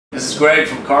This is Greg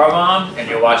from Carbomb, and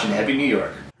you're watching Heavy New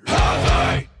York.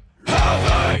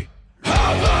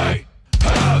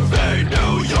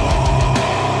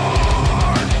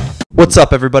 What's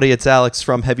up, everybody? It's Alex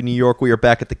from Heavy New York. We are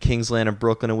back at the Kingsland in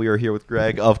Brooklyn, and we are here with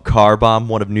Greg of Carbomb,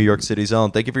 one of New York City's own.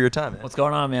 Thank you for your time, man. What's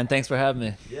going on, man? Thanks for having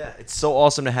me. Yeah, it's so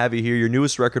awesome to have you here. Your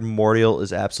newest record, Mordial,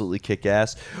 is absolutely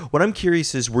kick-ass. What I'm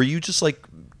curious is, were you just like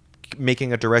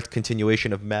making a direct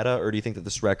continuation of Meta, or do you think that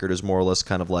this record is more or less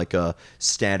kind of like a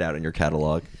standout in your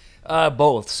catalog?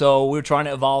 Both. So we were trying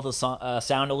to evolve the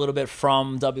sound a little bit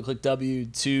from W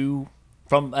to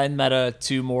and Meta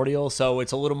to Mordial, so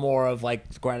it's a little more of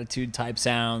like gratitude type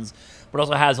sounds, but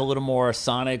also has a little more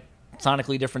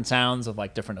sonically different sounds of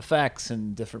like different effects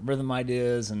and different rhythm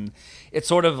ideas, and it's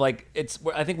sort of like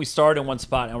I think we started in one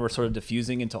spot and we're sort of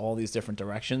diffusing into all these different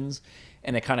directions,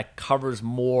 and it kind of covers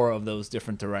more of those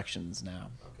different directions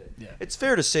now. Yeah. It's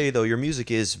fair to say, though, your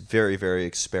music is very, very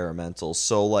experimental,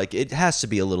 so like it has to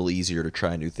be a little easier to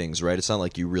try new things, right? It's not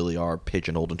like you really are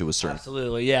pigeonholed into a certain...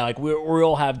 Absolutely, yeah. Like we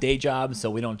all have day jobs, so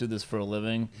we don't do this for a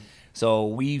living. So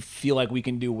we feel like we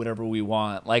can do whatever we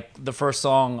want. Like the first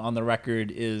song on the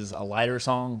record is a lighter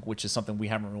song, which is something we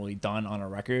haven't really done on a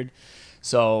record.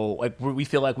 So like we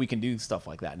feel like we can do stuff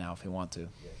like that now if we want to.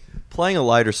 Playing a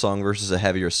lighter song versus a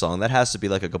heavier song, that has to be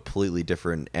like a completely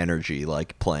different energy,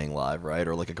 like playing live, right?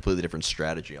 Or like a completely different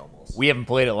strategy almost. We haven't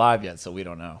played it live yet, so we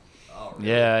don't know. Oh, really?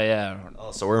 Yeah.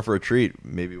 Oh, so we're in for a treat.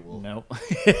 Maybe we'll... Nope.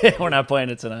 We're not playing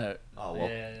it tonight. Oh, well,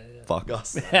 yeah. Fuck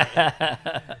us.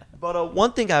 But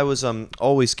one thing I was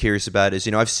always curious about is,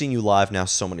 I've seen you live now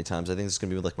so many times. I think this is going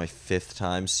to be like my 5th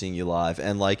time seeing you live.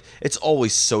 And like, it's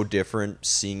always so different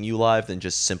seeing you live than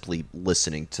just simply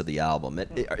listening to the album.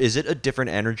 Is it a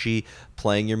different energy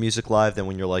playing your music live than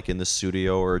when you're like in the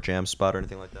studio or a jam spot or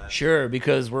anything like that? Sure,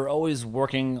 because we're always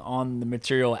working on the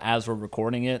material as we're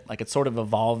recording it. Like it's sort of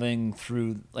evolving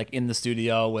through like in the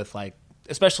studio with like,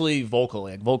 especially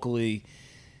vocally. Like vocally,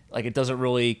 like it doesn't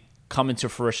really come into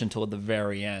fruition till at the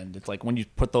very end. It's like when you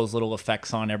put those little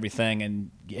effects on everything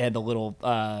and you add the little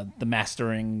the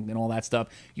mastering and all that stuff,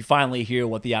 you finally hear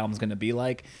what the album's going to be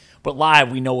like. But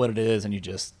live, we know what it is, and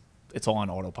it's all on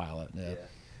autopilot. Yeah.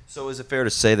 So is it fair to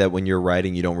say that when you're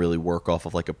writing, you don't really work off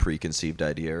of like a preconceived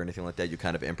idea or anything like that? You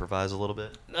kind of improvise a little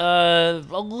bit? A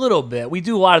little bit. We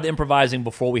do a lot of the improvising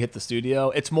before we hit the studio.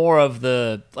 It's more of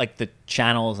the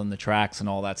channels and the tracks and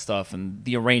all that stuff, and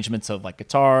the arrangements of like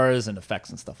guitars and effects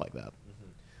and stuff like that.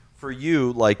 For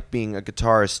you, like being a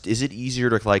guitarist, is it easier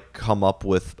to like come up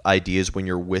with ideas when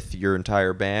you're with your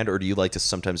entire band, or do you like to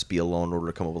sometimes be alone in order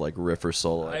to come up with like riff or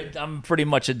solo? I'm pretty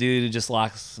much a dude who just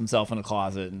locks himself in a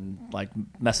closet and like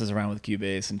messes around with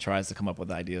Cubase and tries to come up with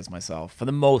ideas myself for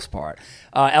the most part.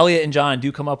 Elliot and John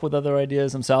do come up with other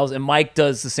ideas themselves, and Mike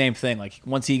does the same thing. Like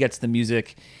once he gets the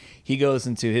music, he goes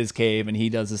into his cave and he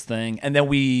does his thing, and then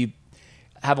we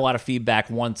have a lot of feedback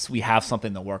once we have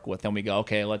something to work with. Then we go,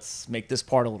 okay, let's make this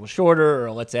part a little shorter,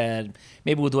 or let's add,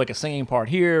 maybe we'll do like a singing part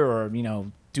here, or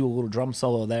do a little drum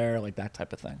solo there, like that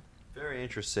type of thing. Very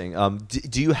interesting.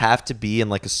 Do you have to be in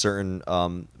like a certain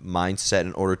mindset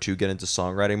in order to get into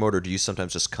songwriting mode, or do you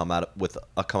sometimes just come up with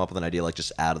an idea like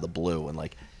just out of the blue and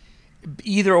like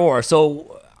either or?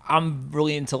 So I'm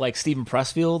really into like Steven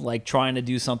Pressfield, like trying to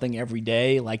do something every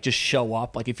day, like just show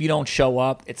up. Like if you don't show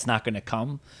up, it's not going to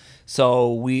come.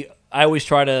 So I always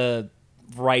try to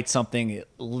write something at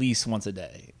least once a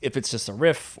day. If it's just a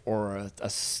riff or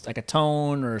like a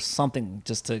tone or something,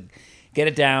 just to get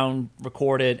it down,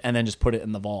 record it, and then just put it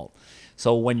in the vault.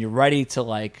 So when you're ready to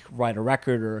like write a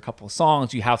record or a couple of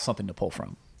songs, you have something to pull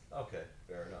from. Okay,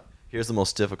 fair enough. Here's the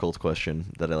most difficult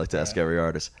question that I like to ask every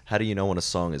artist. How do you know when a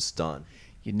song is done?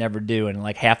 You never do, and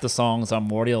like half the songs on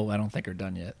Mordial, I don't think are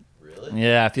done yet. Really?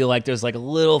 Yeah, I feel like there's like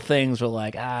little things where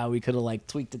like, we could have like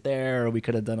tweaked it there, or we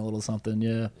could have done a little something.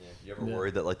 Yeah. You ever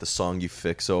worried that like the song you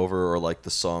fix over or like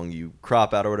the song you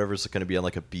crop out or whatever is going to be on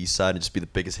like a B-side and just be the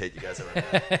biggest hit you guys ever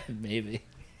had? Maybe.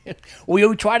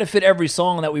 We try to fit every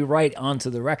song that we write onto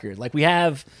the record. Like we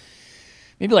have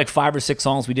maybe like 5 or 6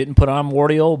 songs we didn't put on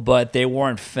Mordial, but they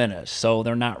weren't finished, so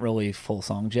they're not really full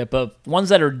songs yet. But ones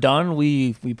that are done,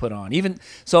 we put on. Even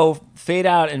so, Fade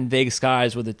Out and Vague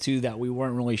Skies were the 2 that we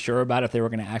weren't really sure about if they were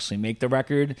going to actually make the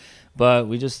record, but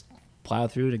we just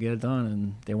plowed through to get it done,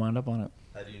 and they wound up on it.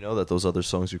 How do you know that those other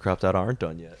songs you cropped out aren't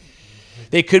done yet?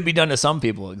 They could be done to some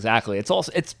people, exactly.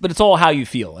 But it's all how you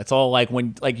feel. It's all like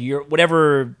when like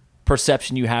whatever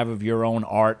perception you have of your own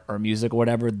art or music or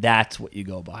whatever, that's what you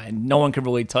go by. And no one can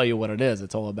really tell you what it is.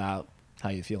 It's all about how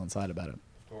you feel inside about it.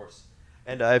 Of course.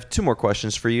 And I have two more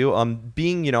questions for you.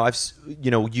 Being,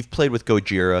 you've played with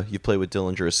Gojira, you've played with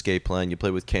Dillinger Escape Plan, you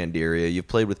played with Candiria, you've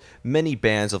played with many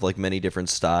bands of like many different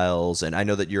styles, and I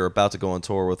know that you're about to go on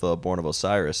tour with Born of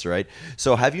Osiris, right?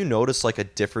 So have you noticed like a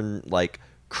different like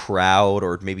crowd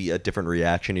or maybe a different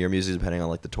reaction to your music depending on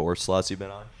like the tour slots you've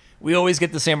been on? We always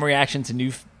get the same reaction to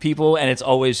new people, and it's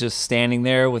always just standing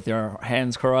there with their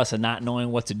hands crossed and not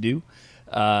knowing what to do.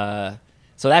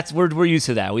 So that's we're used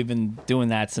to that. We've been doing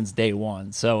that since day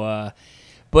one. So,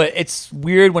 but it's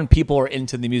weird when people are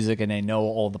into the music and they know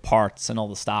all the parts and all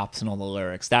the stops and all the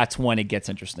lyrics. That's when it gets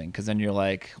interesting because then you're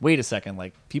like, wait a second,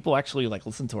 like people actually like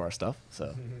listen to our stuff.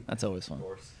 So that's always fun.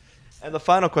 And the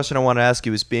final question I want to ask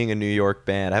you is, being a New York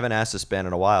band, I haven't asked this band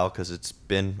in a while because it's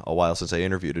been a while since I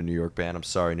interviewed a New York band. I'm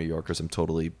sorry, New Yorkers, I'm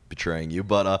totally betraying you.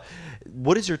 But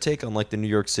what is your take on like the New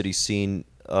York City scene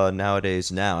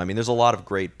nowadays now? I mean, there's a lot of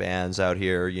great bands out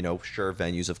here. Sure,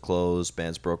 venues have closed,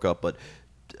 bands broke up, but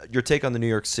your take on the New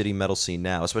York City metal scene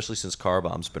now, especially since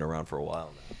Carbomb's been around for a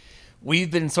while now.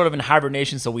 We've been sort of in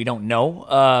hibernation, so we don't know.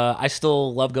 I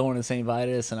still love going to St.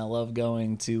 Vitus, and I love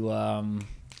going to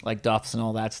like Duff's and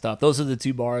all that stuff. Those are the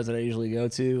two bars that I usually go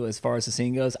to as far as the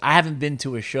scene goes. I haven't been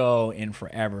to a show in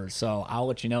forever, so I'll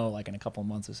let you know like in a couple of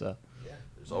months or so. Yeah,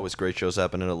 there's always great shows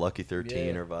happening at Lucky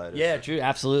 13 or Vitus. Yeah, true,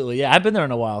 absolutely. Yeah, I've been there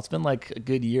in a while. It's been like a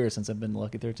good year since I've been to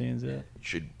Lucky 13s. Yeah, you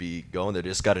should be going there. They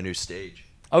just got a new stage.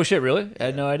 Oh shit, really? I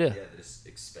had no idea. Yeah, they just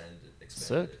expanded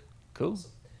Sick. it. Cool. Awesome.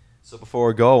 So before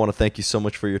we go, I want to thank you so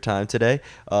much for your time today.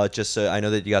 I know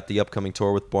that you got the upcoming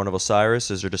tour with Born of Osiris.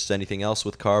 Is there just anything else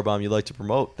with Carbomb you'd like to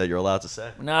promote that you're allowed to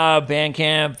say? No,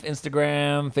 Bandcamp,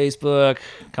 Instagram, Facebook.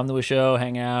 Come to a show,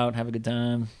 hang out, have a good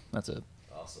time. That's it.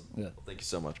 Awesome. Yeah. Well, thank you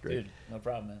so much, Greg. Dude, no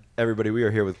problem, man. Everybody, we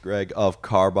are here with Greg of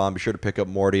Carbomb. Be sure to pick up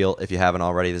Mordial if you haven't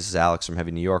already. This is Alex from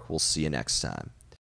Heavy New York. We'll see you next time.